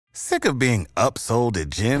Sick of being upsold at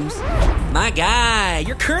gyms? My guy,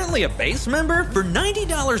 you're currently a base member? For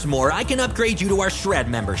 $90 more, I can upgrade you to our Shred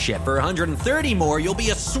membership. For $130 more, you'll be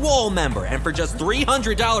a Swole member. And for just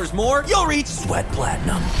 $300 more, you'll reach Sweat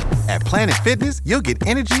Platinum. At Planet Fitness, you'll get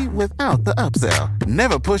energy without the upsell.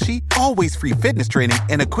 Never pushy, always free fitness training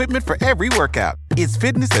and equipment for every workout. It's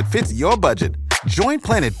fitness that fits your budget. Join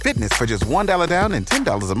Planet Fitness for just $1 down and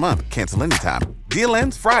 $10 a month. Cancel anytime. Deal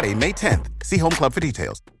ends Friday, May 10th. See Home Club for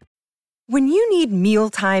details. When you need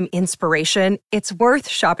mealtime inspiration, it's worth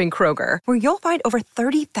shopping Kroger, where you'll find over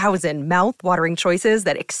 30,000 mouth-watering choices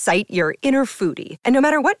that excite your inner foodie. And no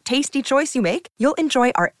matter what tasty choice you make, you'll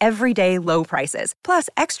enjoy our everyday low prices, plus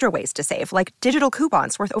extra ways to save, like digital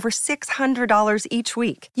coupons worth over $600 each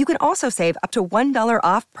week. You can also save up to $1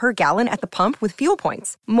 off per gallon at the pump with fuel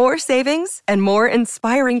points. More savings and more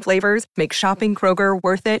inspiring flavors make shopping Kroger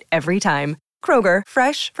worth it every time. Kroger,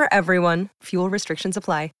 fresh for everyone. Fuel restrictions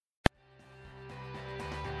apply.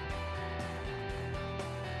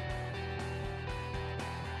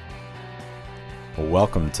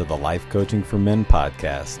 Welcome to the Life Coaching for Men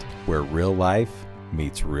podcast, where real life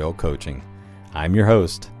meets real coaching. I'm your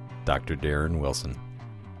host, Dr. Darren Wilson.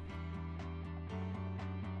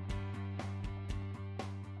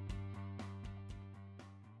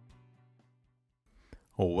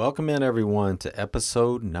 Well, welcome in everyone to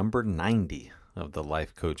episode number 90 of the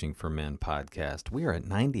Life Coaching for Men podcast. We are at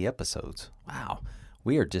 90 episodes. Wow.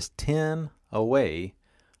 We are just 10 away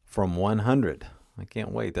from 100. I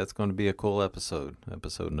can't wait. That's going to be a cool episode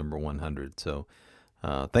number 100. So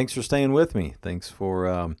thanks for staying with me. Thanks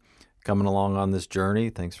for coming along on this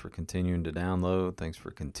journey. Thanks for continuing to download. Thanks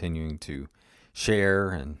for continuing to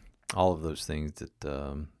share and all of those things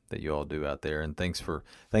that you all do out there. And thanks for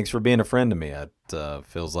being a friend to me. It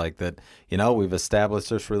feels like that, we've established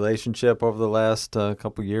this relationship over the last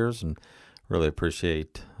couple years, and really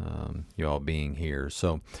appreciate you all being here.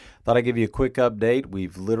 So thought I'd give you a quick update.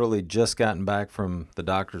 We've literally just gotten back from the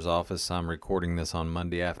doctor's office. I'm recording this on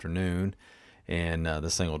Monday afternoon, and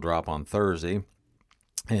this thing will drop on Thursday.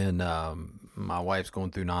 And my wife's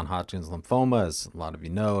going through non-Hodgkin's lymphoma, as a lot of you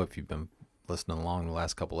know, if you've been listening along the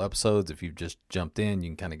last couple episodes. If you've just jumped in, you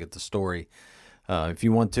can kind of get the story if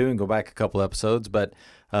you want to, and go back a couple episodes. But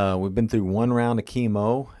we've been through one round of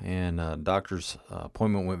chemo, and doctor's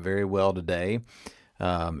appointment went very well today.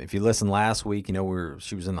 If you listened last week,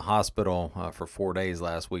 she was in the hospital for 4 days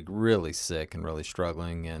last week, really sick and really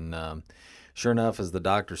struggling. And sure enough, as the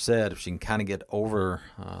doctor said, if she can kind of get over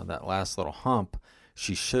that last little hump,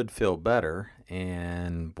 she should feel better.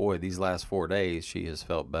 And boy, these last 4 days, she has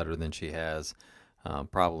felt better than she has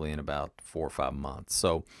probably in about 4 or 5 months.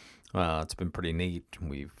 So it's been pretty neat.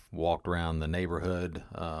 We've walked around the neighborhood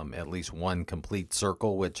at least one complete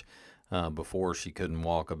circle, which before she couldn't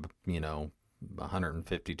walk,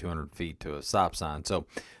 150, 200 feet to a stop sign. So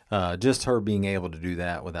just her being able to do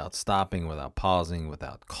that without stopping, without pausing,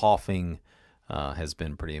 without coughing has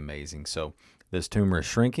been pretty amazing. So this tumor is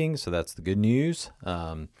shrinking, so that's the good news.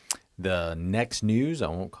 The next news, I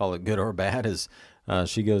won't call it good or bad, is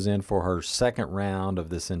she goes in for her second round of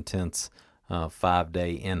this intense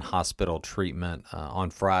 5-day in-hospital treatment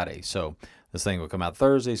on Friday. So this thing will come out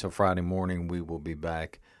Thursday, so Friday morning we will be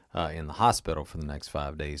back in the hospital for the next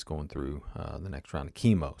 5 days going through the next round of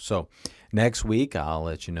chemo. So next week I'll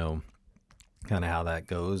let you know kind of how that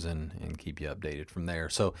goes and keep you updated from there.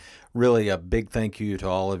 So really a big thank you to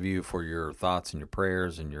all of you for your thoughts and your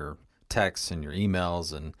prayers and your texts and your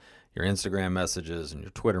emails and your Instagram messages and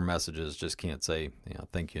your Twitter messages. Just can't say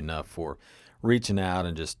thank you enough for reaching out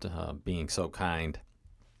and just being so kind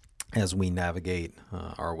as we navigate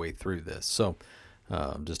our way through this. So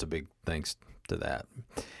just a big thanks to that.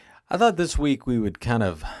 I thought this week we would kind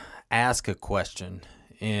of ask a question,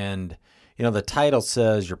 and the title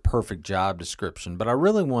says your perfect job description, but I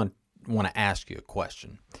really want to ask you a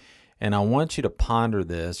question, and I want you to ponder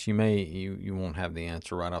this. You won't have the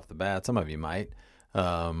answer right off the bat. Some of you might,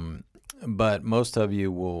 but most of you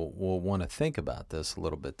will want to think about this a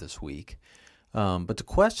little bit this week. But the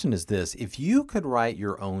question is this: if you could write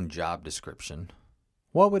your own job description,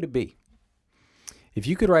 what would it be? If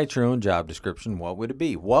you could write your own job description, what would it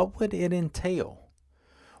be? What would it entail?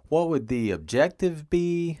 What would the objective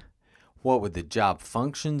be? What would the job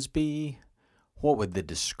functions be? What would the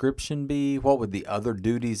description be? What would the other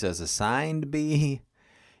duties as assigned be?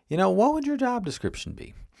 What would your job description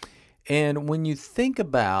be? And when you think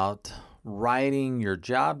about writing your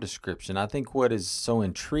job description, I think what is so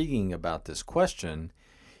intriguing about this question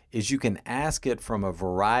is you can ask it from a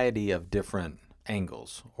variety of different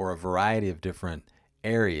angles or a variety of different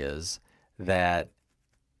areas that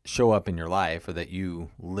show up in your life or that you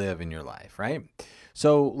live in your life, right?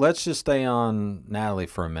 So let's just stay on Natalie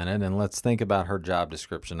for a minute and let's think about her job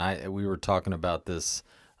description. We were talking about this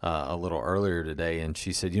a little earlier today, and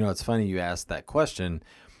she said, it's funny you asked that question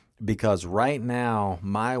because right now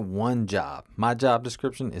my job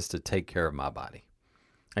description is to take care of my body.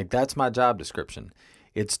 Like that's my job description.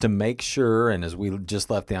 It's to make sure, and as we just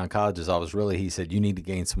left the oncologist office, he said, you need to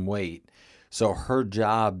gain some weight. So her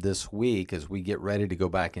job this week, as we get ready to go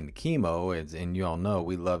back into chemo, and you all know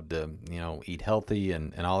we love to, eat healthy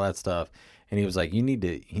and all that stuff. And he was like, you need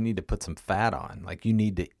to put some fat on. Like you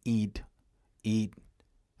need to eat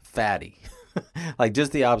fatty, like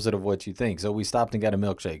just the opposite of what you think. So we stopped and got a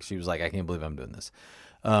milkshake. She was like, I can't believe I'm doing this.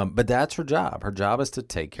 But that's her job. Her job is to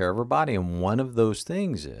take care of her body. And one of those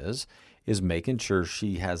things is making sure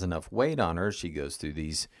she has enough weight on her. She goes through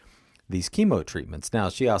these chemo treatments. Now,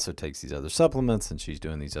 she also takes these other supplements and she's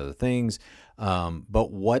doing these other things.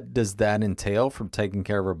 But what does that entail from taking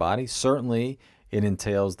care of her body? Certainly, it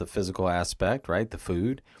entails the physical aspect, right? The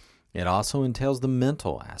food. It also entails the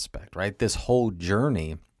mental aspect, right? This whole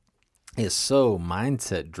journey is so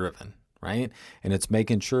mindset driven, right? And it's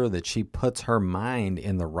making sure that she puts her mind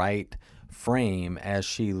in the right frame as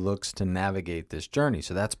she looks to navigate this journey.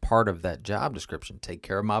 So that's part of that job description. Take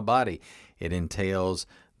care of my body. It entails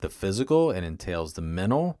the physical, it entails the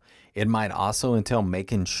mental. It might also entail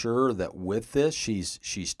making sure that with this,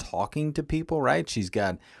 she's talking to people, right? She's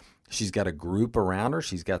got a group around her.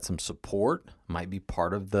 She's got some support. Might be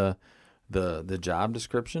part of the job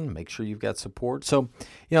description. Make sure you've got support. So,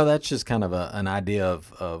 that's just kind of an idea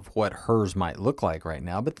of what hers might look like right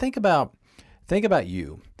now. But think about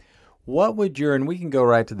you. What would and we can go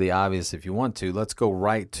right to the obvious if you want to. Let's go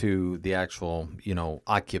right to the actual,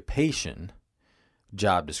 occupation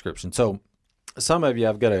job description. So some of you,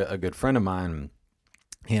 I've got a good friend of mine,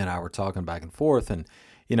 he and I were talking back and forth, and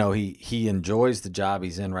he enjoys the job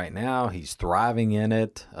he's in right now. He's thriving in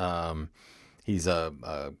it. He's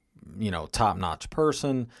a top-notch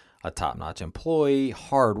person, a top-notch employee,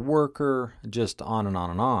 hard worker, just on and on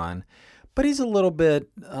and on. But he's a little bit,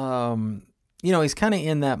 he's kind of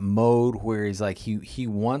in that mode where he's like he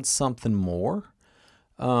wants something more.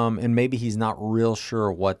 And maybe he's not real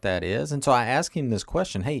sure what that is. And so I asked him this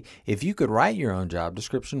question, hey, if you could write your own job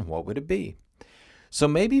description, what would it be? So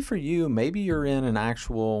maybe for you, maybe you're in an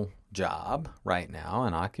actual job right now,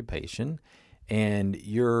 an occupation, and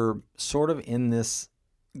you're sort of in this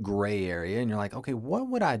gray area and you're like, okay, what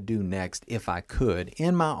would I do next if I could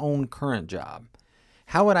in my own current job?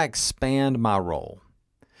 How would I expand my role?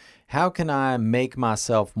 How can I make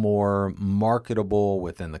myself more marketable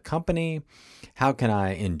within the company? How can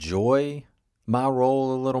I enjoy my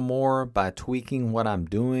role a little more by tweaking what I'm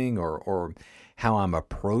doing or how I'm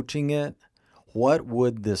approaching it? What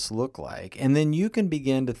would this look like? And then you can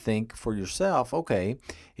begin to think for yourself, okay,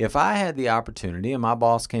 if I had the opportunity and my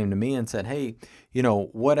boss came to me and said, hey,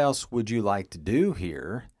 what else would you like to do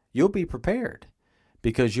here? You'll be prepared.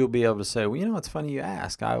 Because you'll be able to say, well, it's funny you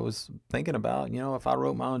ask. I was thinking about, if I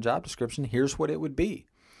wrote my own job description, here's what it would be.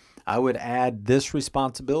 I would add this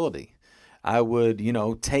responsibility. I would,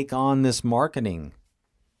 take on this marketing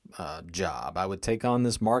job. I would take on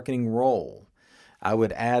this marketing role. I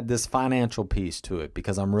would add this financial piece to it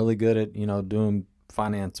because I'm really good at, doing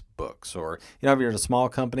finance books. Or, if you're at a small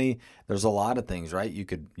company, there's a lot of things, right? You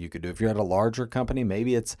could do. If you're at a larger company,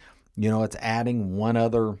 maybe it's, it's adding one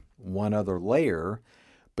other layer.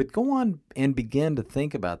 But go on and begin to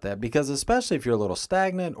think about that, because especially if you're a little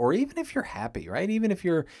stagnant or even if you're happy, right? Even if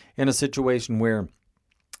you're in a situation where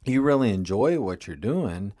you really enjoy what you're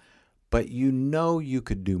doing, but you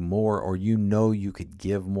could do more, or you could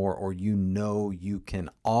give more, or you can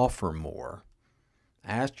offer more.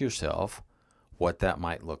 Ask yourself what that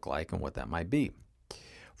might look like and what that might be.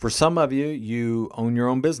 For some of you, you own your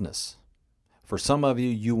own business. For some of you,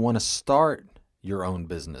 you want to start your own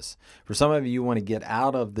business. For some of you, you want to get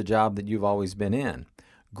out of the job that you've always been in.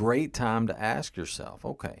 Great time to ask yourself,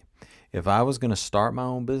 okay, if I was going to start my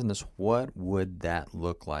own business, what would that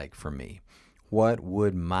look like for me? What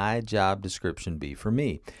would my job description be for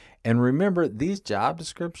me? And remember, these job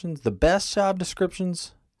descriptions, the best job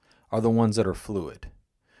descriptions are the ones that are fluid.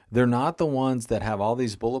 They're not the ones that have all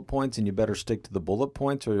these bullet points and you better stick to the bullet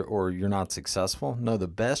points or you're not successful. No, the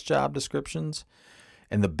best job descriptions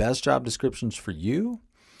and the best job descriptions for you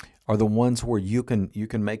are the ones where you can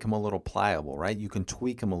make them a little pliable, right? You can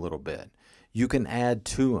tweak them a little bit. You can add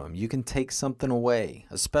to them. You can take something away,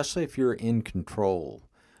 especially if you're in control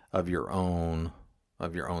of your own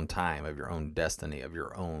time, of your own destiny, of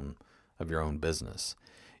your own business.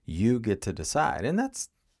 You get to decide, and that's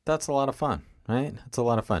a lot of fun, right? It's a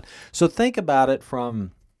lot of fun. So think about it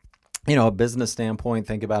from a business standpoint,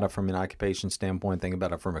 think about it from an occupation standpoint, think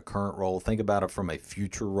about it from a current role, think about it from a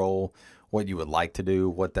future role, what you would like to do,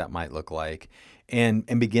 what that might look like, and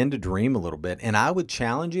begin to dream a little bit. And I would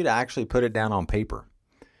challenge you to actually put it down on paper.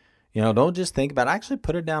 Don't just think about it. Actually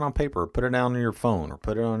put it down on paper, or put it down on your phone, or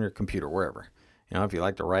put it on your computer, wherever. If you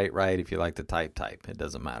like to write, if you like to type. It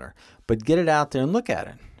doesn't matter. But get it out there and look at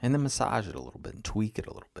it, and then massage it a little bit and tweak it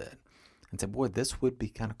a little bit and say, boy, this would be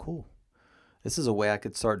kind of cool. This is a way I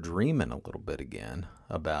could start dreaming a little bit again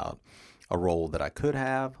about a role that I could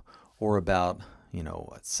have, or about,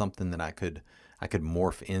 something that I could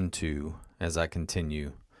morph into as I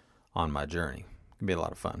continue on my journey. It can be a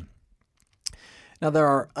lot of fun. Now, there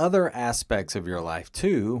are other aspects of your life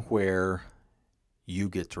too where you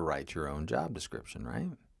get to write your own job description,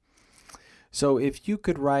 right? So if you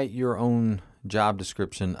could write your own job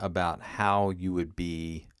description about how you would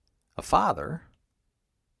be a father,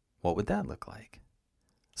 what would that look like?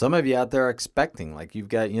 Some of you out there are expecting, like you've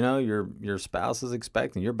got, your spouse is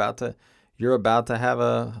expecting, you're about to have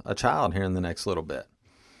a child here in the next little bit.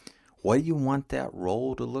 What do you want that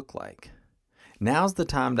role to look like? Now's the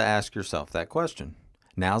time to ask yourself that question.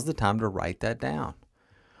 Now's the time to write that down.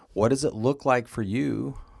 What does it look like for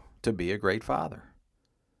you to be a great father?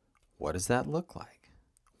 What does that look like?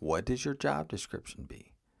 What does your job description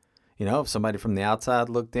be? If somebody from the outside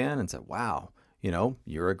looked in and said, wow,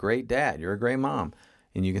 you're a great dad, you're a great mom.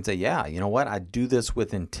 And you can say, yeah, you know what? I do this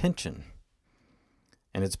with intention.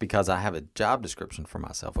 And it's because I have a job description for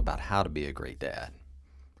myself about how to be a great dad.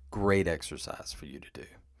 Great exercise for you to do,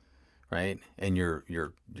 right? And your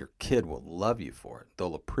kid will love you for it.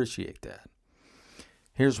 They'll appreciate that.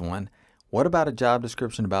 Here's one. What about a job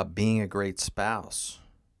description about being a great spouse,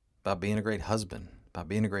 about being a great husband, about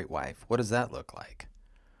being a great wife? What does that look like?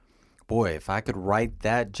 Boy, if I could write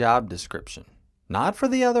that job description, not for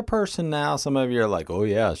the other person now. Some of you are like, oh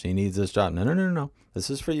yeah, she needs this job. No. This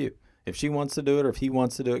is for you. If she wants to do it or if he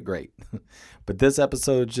wants to do it, great. But this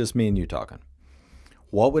episode is just me and you talking.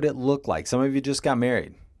 What would it look like? Some of you just got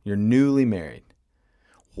married. You're newly married.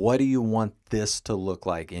 What do you want this to look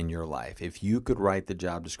like in your life? If you could write the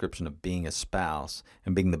job description of being a spouse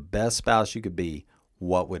and being the best spouse you could be,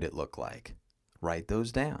 what would it look like? Write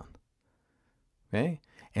those down. Okay?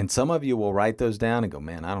 And some of you will write those down and go,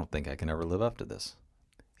 man, I don't think I can ever live up to this.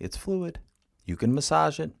 It's fluid. You can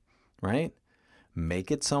massage it, right?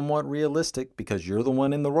 Make it somewhat realistic because you're the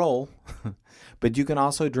one in the role. But you can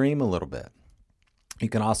also dream a little bit. You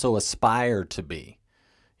can also aspire to be.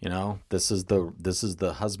 This is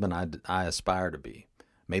the husband I aspire to be.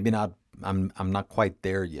 Maybe not, I'm not quite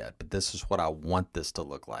there yet, but this is what I want this to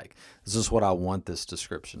look like. This is what I want this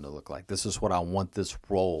description to look like. This is what I want this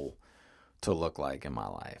role to look like in my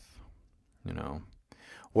life.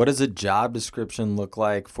 What does a job description look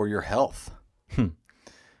like for your health?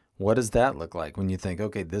 What does that look like when you think,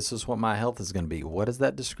 okay, this is what my health is going to be? What does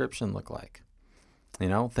that description look like?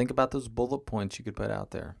 Think about those bullet points you could put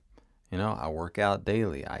out there. I work out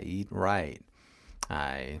daily. I eat right.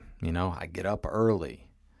 I get up early.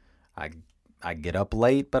 I get up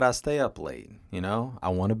late, but I stay up late. I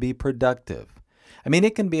want to be productive.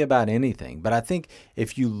 It can be about anything, but I think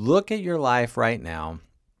if you look at your life right now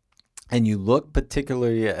and you look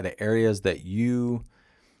particularly at areas that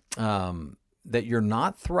that you're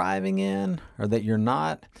not thriving in, or that you're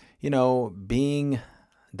not, being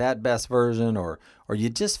that best version, or you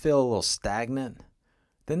just feel a little stagnant,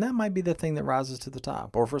 then that might be the thing that rises to the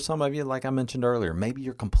top. Or for some of you, like I mentioned earlier, maybe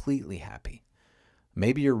you're completely happy.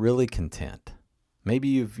 Maybe you're really content. Maybe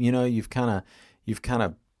you've kind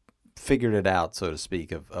of figured it out, so to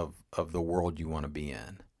speak, of the world you want to be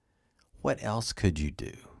in. What else could you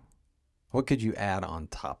do? What could you add on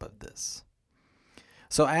top of this?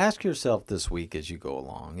 So ask yourself this week as you go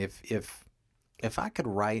along, if I could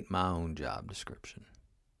write my own job description,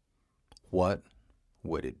 what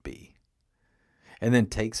would it be? And then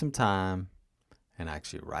take some time and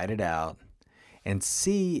actually write it out and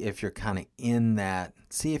see if you're kind of in that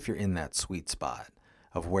sweet spot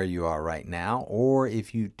of where you are right now, or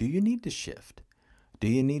do you need to shift? Do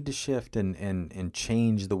you need to shift and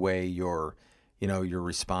change the way you're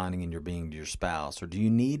responding and you're being to your spouse? Or do you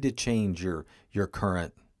need to change your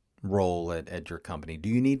current role at your company? Do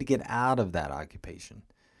you need to get out of that occupation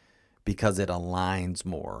because it aligns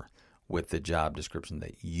more with the job description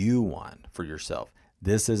that you want for yourself?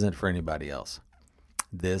 This isn't for anybody else.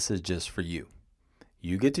 This is just for you.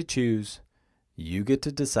 You get to choose. You get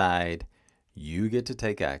to decide. You get to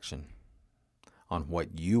take action on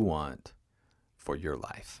what you want for your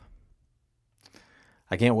life.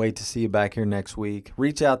 I can't wait to see you back here next week.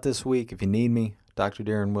 Reach out this week if you need me,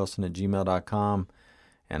 drdarrenwilson@gmail.com,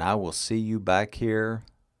 and I will see you back here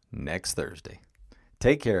next Thursday.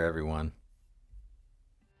 Take care, everyone.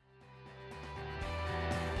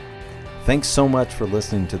 Thanks so much for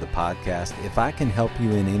listening to the podcast. If I can help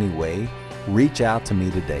you in any way, reach out to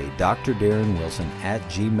me today,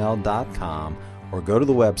 drdarrenwilson@gmail.com, or go to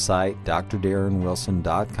the website,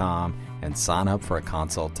 drdarrenwilson.com, and sign up for a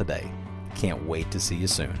consult today. Can't wait to see you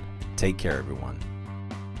soon. Take care, everyone.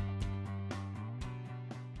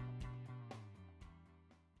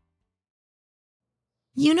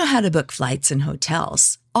 You know how to book flights and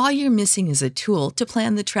hotels. All you're missing is a tool to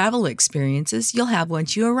plan the travel experiences you'll have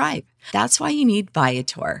once you arrive. That's why you need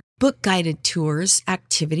Viator. Book guided tours,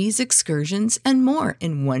 activities, excursions, and more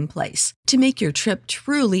in one place to make your trip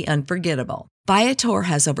truly unforgettable. Viator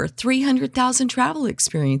has over 300,000 travel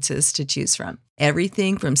experiences to choose from.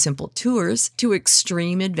 Everything from simple tours to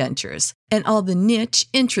extreme adventures and all the niche,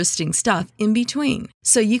 interesting stuff in between.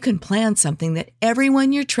 So you can plan something that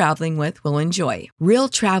everyone you're traveling with will enjoy. Real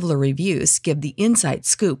traveler reviews give the inside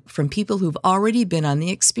scoop from people who've already been on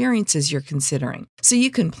the experiences you're considering. So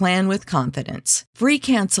you can plan with confidence. Free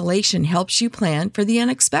cancellation helps you plan for the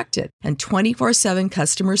unexpected. And 24/7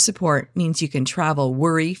 customer support means you can travel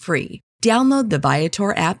worry-free. Download the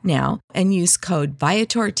Viator app now and use code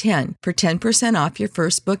Viator10 for 10% off your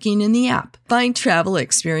first booking in the app. Find travel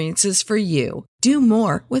experiences for you. Do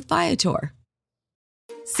more with Viator.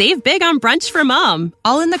 Save big on brunch for mom,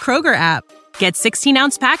 all in the Kroger app. Get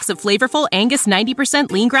 16-ounce packs of flavorful Angus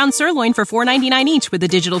 90% lean ground sirloin for $4.99 each with a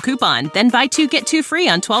digital coupon. Then buy 2, get 2 free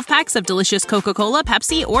on 12 packs of delicious Coca-Cola,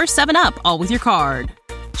 Pepsi, or 7-Up, all with your card.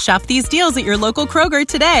 Shop these deals at your local Kroger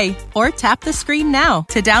today, or tap the screen now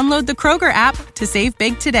to download the Kroger app to save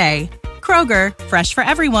big today. Kroger, fresh for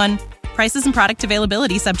everyone. Prices and product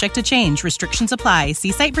availability subject to change. Restrictions apply.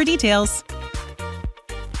 See site for details.